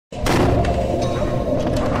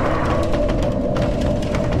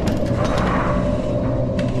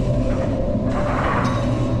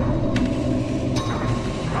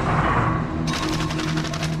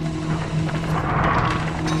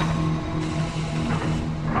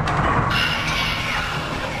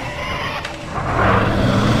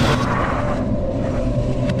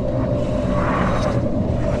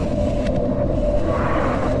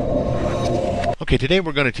Okay, today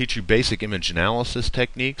we're going to teach you basic image analysis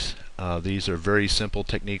techniques. These are very simple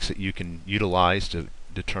techniques that you can utilize to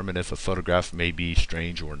determine if a photograph may be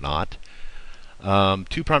strange or not.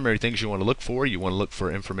 Two primary things you want to look for. You want to look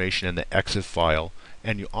for information in the EXIF file,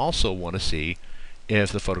 and you also want to see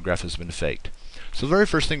if the photograph has been faked. So the very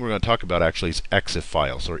first thing we're going to talk about actually is EXIF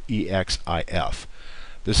files, or EXIF.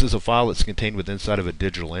 This is a file that's contained within inside of a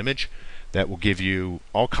digital image that will give you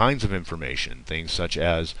all kinds of information, things such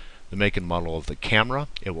as the make and model of the camera.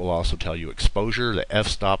 It will also tell you exposure, the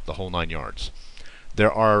f-stop, the whole 9 yards.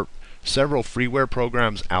 There are several freeware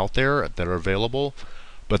programs out there that are available,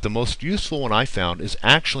 but the most useful one I found is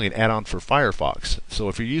actually an add-on for Firefox. So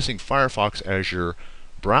if you're using Firefox as your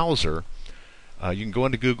browser, you can go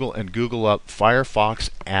into Google and Google up Firefox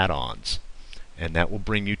add-ons, and that will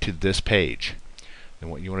bring you to this page. And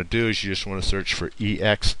what you want to do is you just want to search for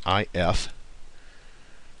EXIF,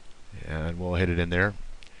 and we'll hit it in there.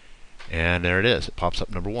 And there it is. It pops up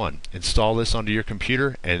number 1. Install this onto your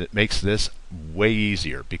computer, and it makes this way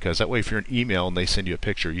easier, because that way if you're an email and they send you a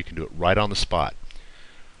picture, you can do it right on the spot.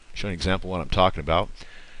 I'll show you an example of what I'm talking about.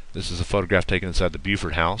 This is a photograph taken inside the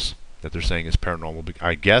Buford house that they're saying is paranormal,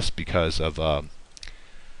 I guess because of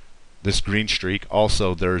this green streak.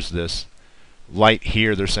 Also, there's this light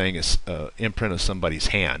here they're saying is imprint of somebody's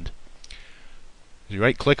hand. You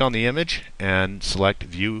right click on the image and select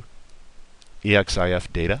View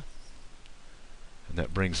EXIF Data, and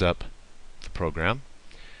that brings up the program.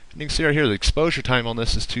 And you can see right here the exposure time on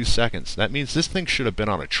this is 2 seconds. That means this thing should have been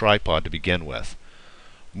on a tripod to begin with.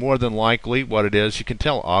 More than likely what it is, you can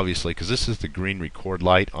tell obviously because this is the green record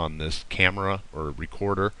light on this camera or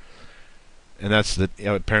recorder, and that's the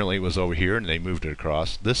apparently it was over here and they moved it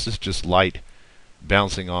across. This is just light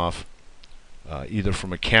bouncing off either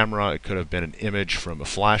from a camera, it could have been an image from a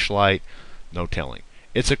flashlight, no telling.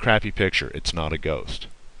 It's a crappy picture, it's not a ghost.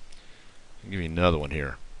 I'll give you another one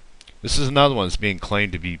here. This is another one that's being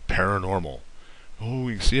claimed to be paranormal. Oh,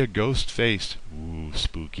 we can see a ghost face. Ooh,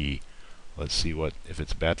 spooky. Let's see if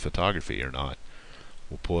it's bad photography or not.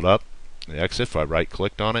 We'll pull it up. The EXIF, I right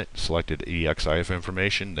clicked on it, selected EXIF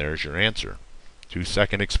information. There's your answer. 2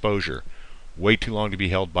 second exposure. Way too long to be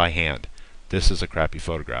held by hand. This is a crappy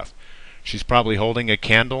photograph. She's probably holding a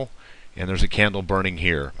candle, and there's a candle burning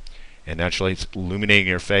here. And naturally it's illuminating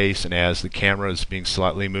your face, and as the camera is being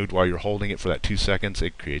slightly moved while you're holding it for that 2 seconds,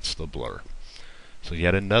 it creates the blur. So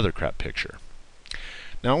yet another crap picture.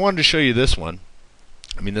 Now I wanted to show you this one.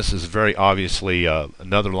 I mean, this is very obviously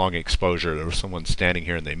another long exposure. There was someone standing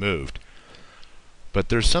here and they moved. But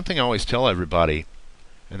there's something I always tell everybody,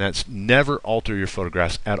 and that's never alter your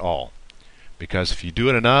photographs at all. Because if you do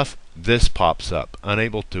it enough, this pops up,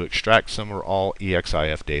 unable to extract some or all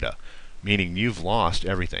EXIF data, meaning you've lost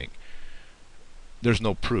everything. There's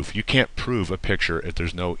no proof. You can't prove a picture if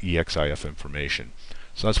there's no EXIF information.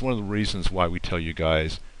 So that's one of the reasons why we tell you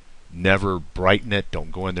guys never brighten it.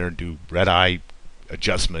 Don't go in there and do red eye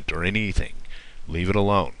adjustment or anything. Leave it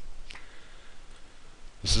alone.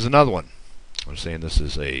 This is another one. I'm saying this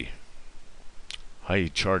is a high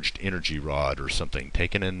charged energy rod or something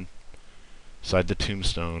taken inside the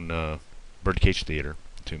Tombstone Birdcage Theater,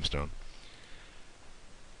 Tombstone.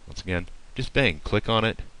 Once again, just bang, click on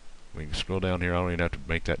it. We can scroll down here. I don't even have to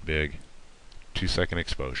make that big. 2 second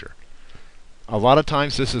exposure. A lot of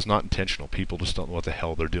times this is not intentional. People just don't know what the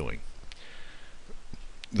hell they're doing.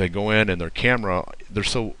 They go in and their camera, they're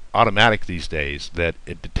so automatic these days that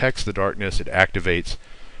it detects the darkness, it activates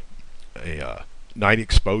a night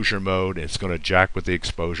exposure mode, and it's going to jack with the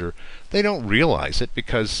exposure. They don't realize it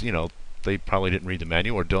because, you know, they probably didn't read the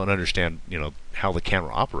manual or don't understand, you know, how the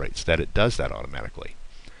camera operates, that it does that automatically.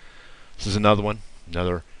 This is another one,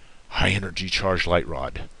 another high energy charged light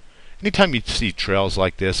rod. Anytime you see trails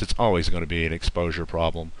like this, it's always going to be an exposure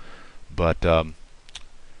problem, but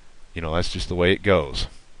you know, that's just the way it goes.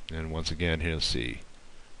 And once again, here, let's see.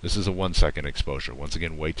 This is a 1 second exposure. Once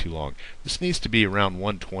again, way too long. This needs to be around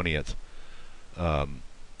 1/20th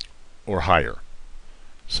or higher.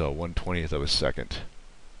 So 1/20th of a second.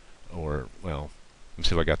 Or, well, let's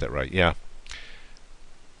see if I got that right. Yeah.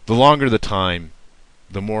 The longer the time,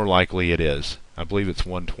 the more likely it is. I believe it's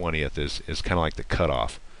 1/20th is kind of like the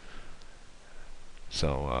cutoff.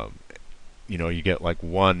 So, you know, you get like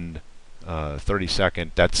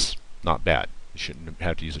 1/32nd. That's not bad. You shouldn't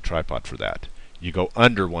have to use a tripod for that. You go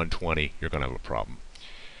under 120, you're going to have a problem.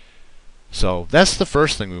 So that's the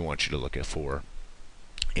first thing we want you to look at for.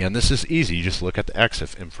 And this is easy. You just look at the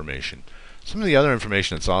EXIF information. Some of the other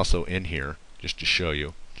information that's also in here, just to show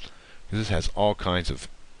you, because this has all kinds of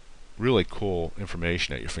really cool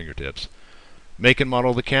information at your fingertips. Make and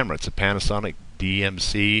model of the camera. It's a Panasonic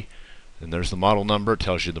DMC And there's the model number. It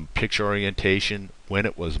tells you the picture orientation, when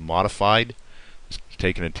it was modified. It's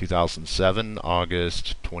taken in 2007,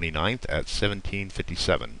 August 29th at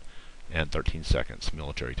 17:57 and 13 seconds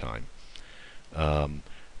military time.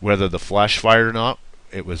 Whether the flash fired or not,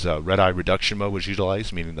 it was red eye reduction mode was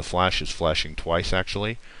utilized, meaning the flash is flashing twice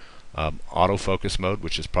actually. Autofocus mode,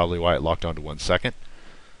 which is probably why it locked onto 1 second.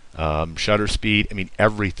 Shutter speed, I mean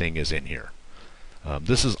everything is in here.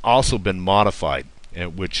 This has also been modified,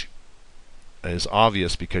 which is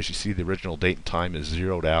obvious because you see the original date and time is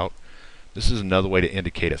zeroed out. This is another way to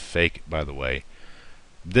indicate a fake, by the way.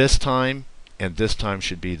 This time and this time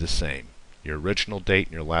should be the same. Your original date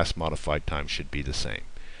and your last modified time should be the same.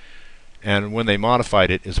 And when they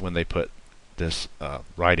modified it is when they put this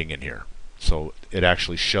writing in here. So it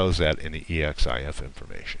actually shows that in the EXIF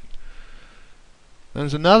information.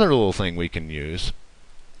 There's another little thing we can use.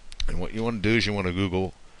 And what you want to do is you want to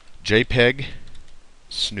Google jpeg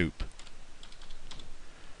snoop.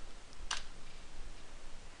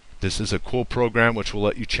 This is a cool program which will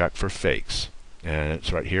let you check for fakes. And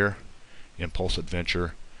it's right here, Impulse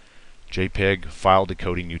Adventure, JPEG File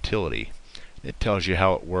Decoding Utility. It tells you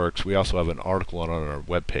how it works. We also have an article on our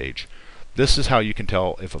webpage. This is how you can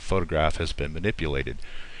tell if a photograph has been manipulated.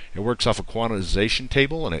 It works off a quantization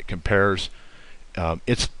table, and it compares the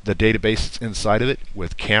database that's inside of it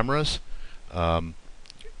with cameras.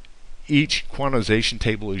 Each quantization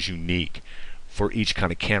table is unique for each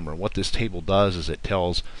kind of camera. What this table does is it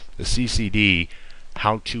tells the CCD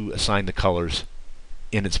how to assign the colors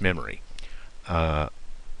in its memory.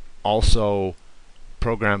 Also,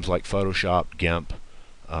 programs like Photoshop, GIMP,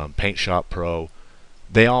 Paint Shop Pro,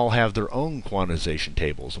 they all have their own quantization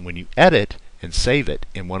tables. And when you edit and save it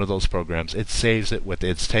in one of those programs, it saves it with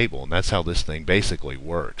its table. And that's how this thing basically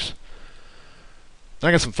works.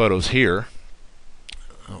 I got some photos here.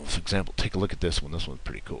 For example, take a look at this one. This one's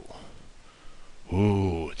pretty cool.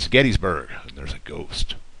 Ooh, it's Gettysburg. And there's a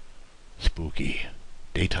ghost. Spooky.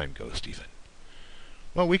 Daytime ghost, even.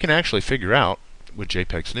 Well, we can actually figure out with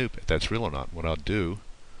JPEG Snoop if that's real or not. What I'll do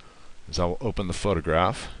is I'll open the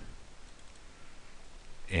photograph,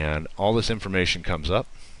 and all this information comes up.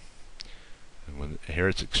 And here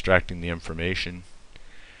it's extracting the information.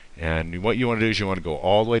 And what you want to do is you want to go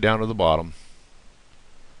all the way down to the bottom,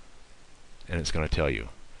 and it's going to tell you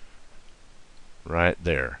right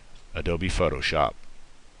there, Adobe Photoshop.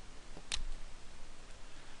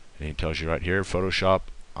 And it tells you right here, Photoshop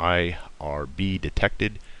IRB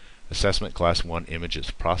detected. Assessment Class 1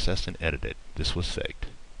 images processed and edited. This was faked.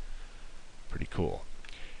 Pretty cool.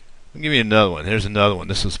 I'll give you another one. Here's another one.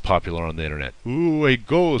 This is popular on the internet. Ooh, a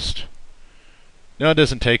ghost. Now, it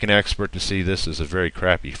doesn't take an expert to see this is a very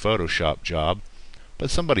crappy Photoshop job, but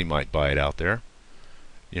somebody might buy it out there.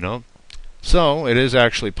 You know? So, it is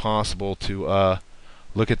actually possible to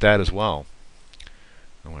look at that as well.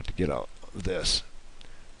 I want to get out of this.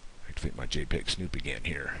 Activate my JPEG Snoop again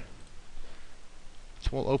here. So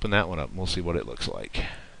we'll open that one up and we'll see what it looks like.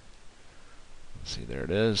 Let's see, there it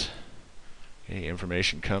is. Okay,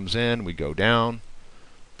 information comes in, we go down.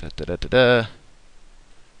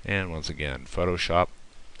 And once again, Photoshop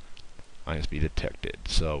ISB detected.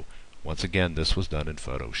 So once again, this was done in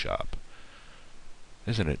Photoshop.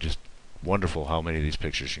 Isn't it just wonderful how many of these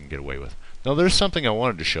pictures you can get away with? Now there's something I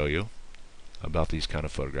wanted to show you about these kind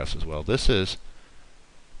of photographs as well. This is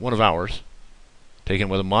one of ours, taken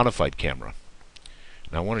with a modified camera.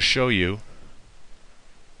 And I want to show you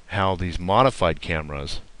how these modified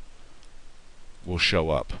cameras will show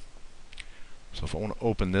up. So if I want to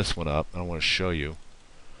open this one up, I want to show you.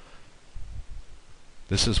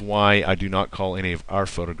 This is why I do not call any of our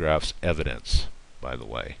photographs evidence, by the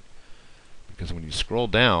way. Because when you scroll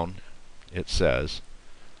down, it says,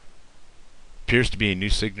 appears to be a new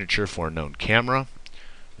signature for a known camera.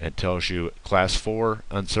 It tells you Class 4,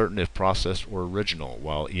 uncertain if processed or original.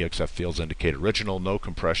 While EXIF fields indicate original, no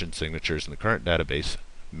compression signatures in the current database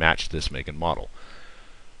match this make and model.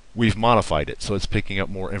 We've modified it, so it's picking up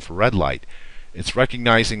more infrared light. It's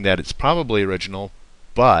recognizing that it's probably original,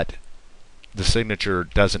 but the signature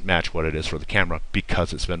doesn't match what it is for the camera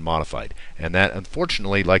because it's been modified. And that,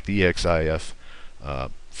 unfortunately, like the EXIF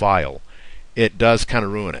file, it does kind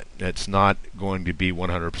of ruin it. It's not going to be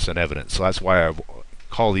 100% evidence. So that's why I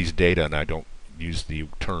call these data and I don't use the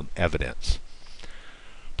term evidence.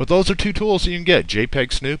 But those are two tools that you can get,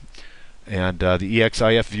 JPEG Snoop and the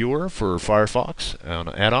EXIF viewer for Firefox, an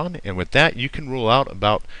add-on. And with that, you can rule out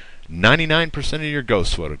about 99% of your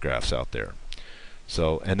ghost photographs out there.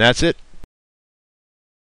 So, and that's it.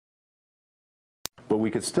 But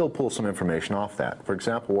we could still pull some information off that. For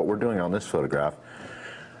example, what we're doing on this photograph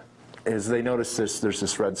is they notice there's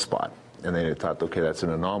this red spot. And they thought, okay, that's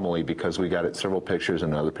an anomaly because we got it several pictures,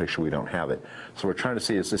 and another picture we don't have it. So we're trying to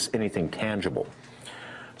see, is this anything tangible?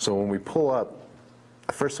 So when we pull up,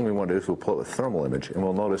 the first thing we want to do is we'll pull up a thermal image, and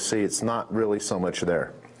we'll notice, see, it's not really so much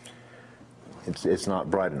there. It's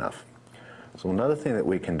not bright enough. So another thing that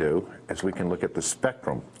we can do is we can look at the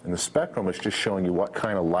spectrum. And the spectrum is just showing you what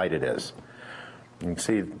kind of light it is. You can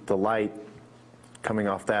see the light coming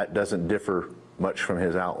off that doesn't differ much from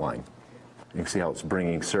his outline. You can see how it's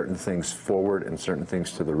bringing certain things forward and certain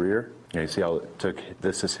things to the rear. You see how it took,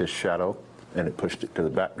 this is his shadow, and it pushed it to the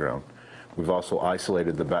background. We've also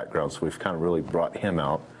isolated the background, so we've kind of really brought him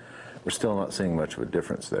out. We're still not seeing much of a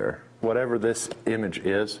difference there. Whatever this image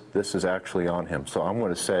is, this is actually on him. So I'm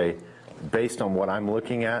going to say, based on what I'm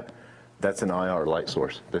looking at, that's an IR light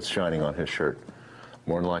source that's shining on his shirt.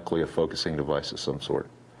 More than likely a focusing device of some sort.